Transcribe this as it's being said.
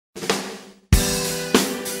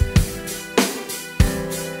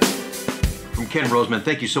Ken Roseman.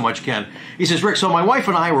 Thank you so much, Ken. He says, Rick, so my wife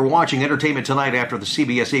and I were watching Entertainment Tonight after the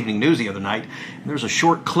CBS Evening News the other night, and there's a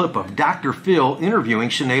short clip of Dr. Phil interviewing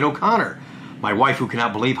Sinead O'Connor. My wife, who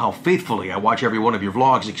cannot believe how faithfully I watch every one of your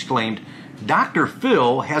vlogs, exclaimed, Dr.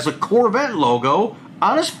 Phil has a Corvette logo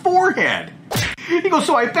on his forehead. He goes,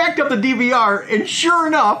 so I backed up the DVR, and sure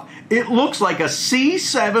enough, it looks like a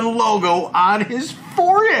C7 logo on his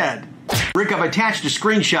forehead. Rick, I've attached a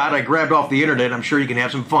screenshot I grabbed off the internet. I'm sure you can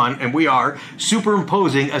have some fun, and we are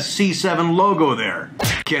superimposing a C7 logo there.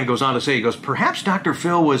 Ken goes on to say, he goes, perhaps Dr.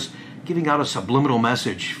 Phil was giving out a subliminal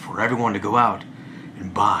message for everyone to go out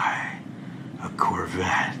and buy a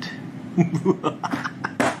Corvette.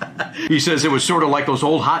 He says it was sort of like those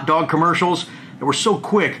old hot dog commercials that were so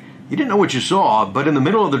quick, you didn't know what you saw, but in the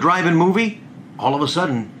middle of the drive-in movie, all of a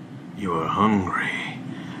sudden, you were hungry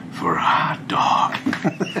for a hot dog.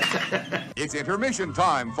 It's intermission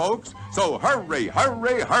time, folks, so hurry,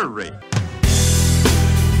 hurry, hurry.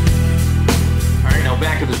 All right, now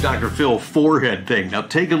back to this Dr. Phil forehead thing. Now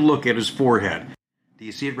take a look at his forehead. Do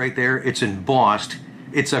you see it right there? It's embossed.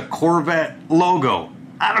 It's a Corvette logo.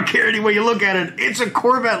 I don't care any way you look at it. It's a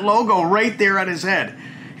Corvette logo right there on his head.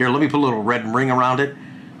 Here, let me put a little red ring around it.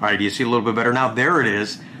 All right, do you see a little bit better? Now, there it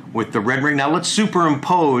is with the red ring. Now, let's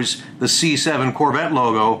superimpose the C7 Corvette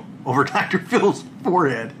logo over Dr. Phil's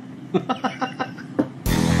forehead.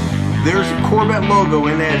 There's a Corvette logo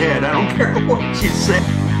in that head. I don't care what you say.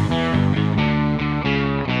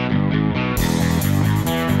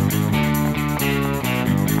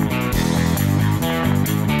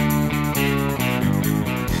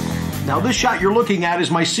 Now, this shot you're looking at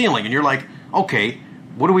is my ceiling, and you're like, okay,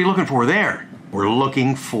 what are we looking for there? We're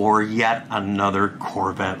looking for yet another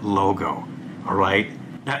Corvette logo, all right?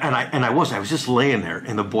 And I was just laying there,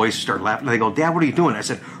 and the boys start laughing. They go, Dad, what are you doing? I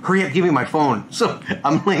said, hurry up, give me my phone. So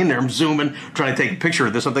I'm laying there, I'm zooming, trying to take a picture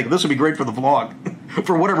of this. I'm thinking, this would be great for the vlog.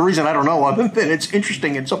 For whatever reason, I don't know, other than it's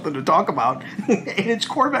interesting and something to talk about. And it's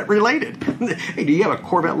Corvette related. Hey, do you have a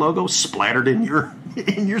Corvette logo splattered in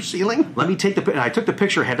your ceiling? Let me take the picture. I took the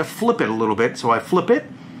picture, had to flip it a little bit, so I flip it.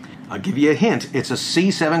 I'll give you a hint. It's a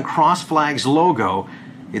C7 Cross Flags logo.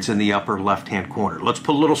 It's in the upper left-hand corner. Let's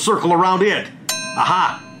put a little circle around it.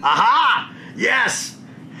 Aha! Aha! Yes!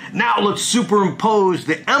 Now let's superimpose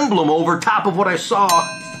the emblem over top of what I saw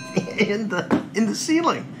in the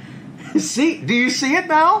ceiling. See? Do you see it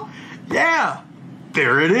now? Yeah.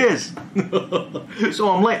 There it is. So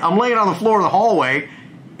I'm laying on the floor of the hallway,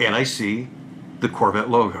 and I see the Corvette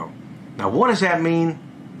logo. Now, what does that mean?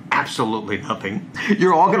 Absolutely nothing.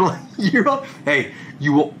 You're all gonna. Hey,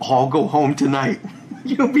 you will all go home tonight.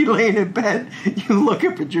 You'll be laying in bed. You look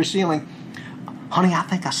up at your ceiling. Honey, I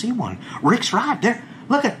think I see one. Rick's right there.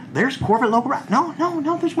 Look there's Corvette logo right. No,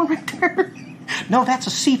 there's one right there. No, that's a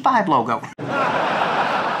C5 logo.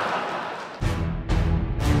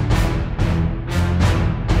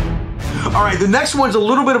 All right, the next one's a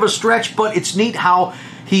little bit of a stretch, but it's neat how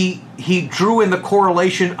he drew in the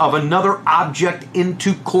correlation of another object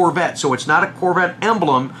into Corvette. So it's not a Corvette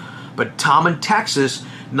emblem, but Tom in Texas,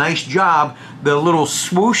 nice job. The little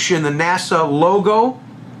swoosh in the NASA logo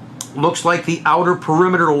looks like the outer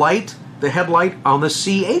perimeter light, the headlight on the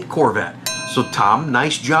C8 Corvette. So Tom,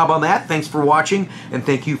 nice job on that. Thanks for watching, and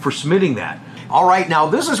thank you for submitting that. All right, now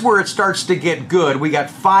this is where it starts to get good. We got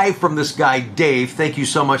 5 from this guy, Dave. Thank you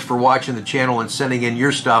so much for watching the channel and sending in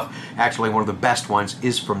your stuff. Actually, one of the best ones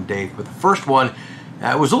is from Dave. But the first one,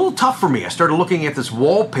 it was a little tough for me. I started looking at this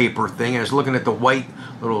wallpaper thing. I was looking at the white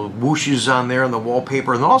little whooshes on there on the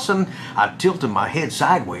wallpaper, and all of a sudden, I tilted my head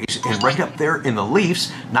sideways, and right up there in the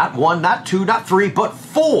leaves, not 1, not 2, not 3, but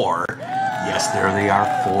 4. Yes, there they are,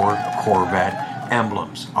 4 Corvette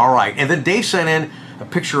emblems. All right, and then Dave sent in a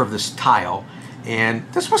picture of this tile, and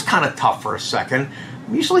this was kind of tough for a second.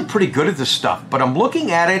 I'm usually pretty good at this stuff, but I'm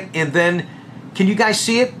looking at it, and then, can you guys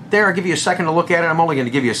see it there? I'll give you a second to look at it. I'm only going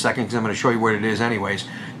to give you a second because I'm going to show you where it is anyways.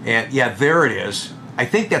 And yeah, there it is. I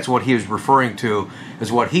think that's what he was referring to,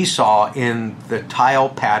 is what he saw in the tile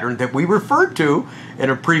pattern that we referred to in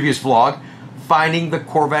a previous vlog, finding the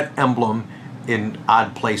Corvette emblem in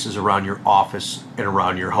odd places around your office and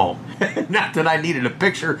around your home. Not that I needed a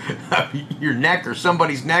picture of your neck or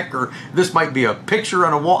somebody's neck, or this might be a picture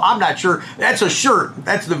on a wall. I'm not sure. That's a shirt.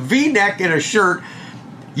 That's the V-neck in a shirt.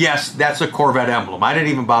 Yes, that's a Corvette emblem. I didn't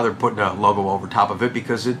even bother putting a logo over top of it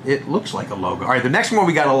because it looks like a logo. All right, the next one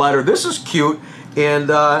we got a letter. This is cute, and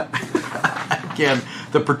again,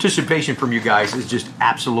 the participation from you guys is just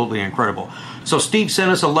absolutely incredible. So Steve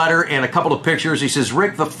sent us a letter and a couple of pictures. He says,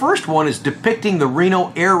 Rick, the first one is depicting the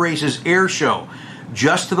Reno Air Races air show.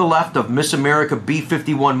 Just to the left of Miss America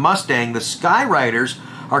B-51 Mustang, the Skyriders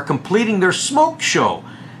are completing their smoke show.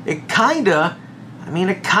 it kinda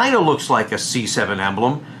looks like a C7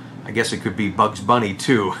 emblem. I guess it could be Bugs Bunny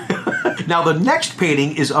too. Now the next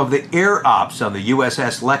painting is of the air ops on the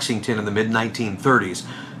USS Lexington in the mid-1930s.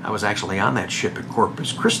 I was actually on that ship at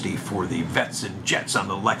Corpus Christi for the Vets and Jets on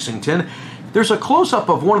the Lexington. There's a close-up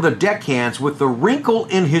of one of the deckhands with the wrinkle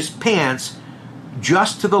in his pants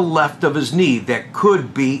just to the left of his knee that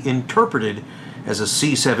could be interpreted as a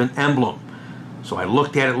C7 emblem. So I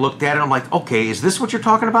looked at it, I'm like, okay, is this what you're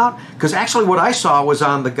talking about? Because actually what I saw was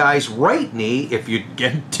on the guy's right knee, if you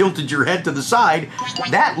tilted your head to the side,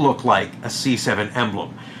 that looked like a C7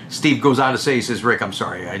 emblem. Steve goes on to say, he says, Rick, I'm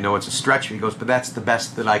sorry, I know it's a stretch. He goes, but that's the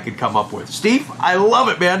best that I could come up with. Steve, I love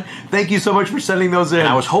it, man. Thank you so much for sending those in.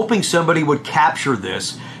 I was hoping somebody would capture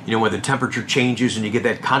this, you know, when the temperature changes and you get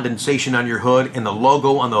that condensation on your hood and the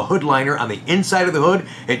logo on the hood liner on the inside of the hood,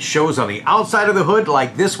 it shows on the outside of the hood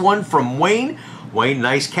like this one from Wayne. Wayne,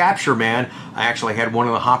 nice capture, man. I actually had one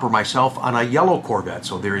in the hopper myself on a yellow Corvette,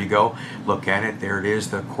 so there you go. Look at it. There it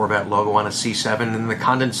is, the Corvette logo on a C7 and the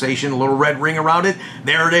condensation, a little red ring around it.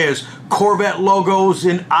 There it is. Corvette logos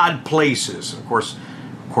in odd places. Of course,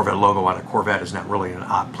 Corvette logo on a Corvette is not really an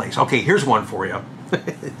odd place. Okay, here's one for you.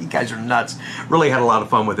 You guys are nuts. Really had a lot of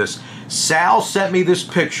fun with this. Sal sent me this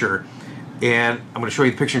picture, and I'm going to show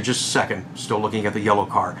you the picture in just a second. Still looking at the yellow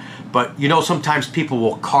car. But you know, sometimes people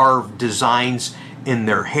will carve designs in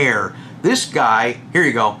their hair. This guy, here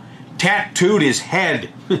you go, tattooed his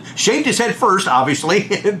head. Shaved his head first, obviously,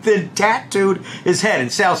 and then tattooed his head.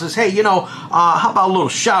 And Sal says, hey, you know, how about a little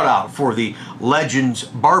shout out for the Legends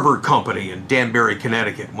Barber Company in Danbury,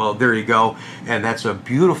 Connecticut? Well, there you go. And that's a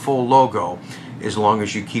beautiful logo, as long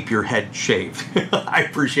as you keep your head shaved. I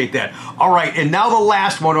appreciate that. All right, and now the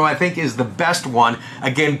last one, who I think is the best one,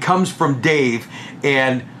 again, comes from Dave,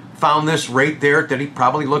 and found this right there that he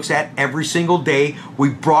probably looks at every single day. We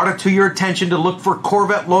brought it to your attention to look for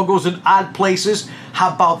Corvette logos in odd places.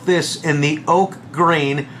 How about this in the oak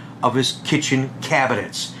grain of his kitchen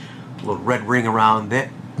cabinets? A little red ring around it.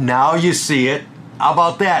 Now you see it. How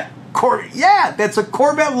about that? Yeah, that's a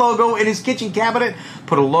Corvette logo in his kitchen cabinet.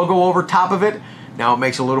 Put a logo over top of it. Now it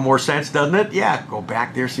makes a little more sense, doesn't it? Yeah, go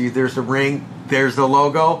back there, see there's the ring, there's the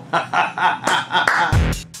logo.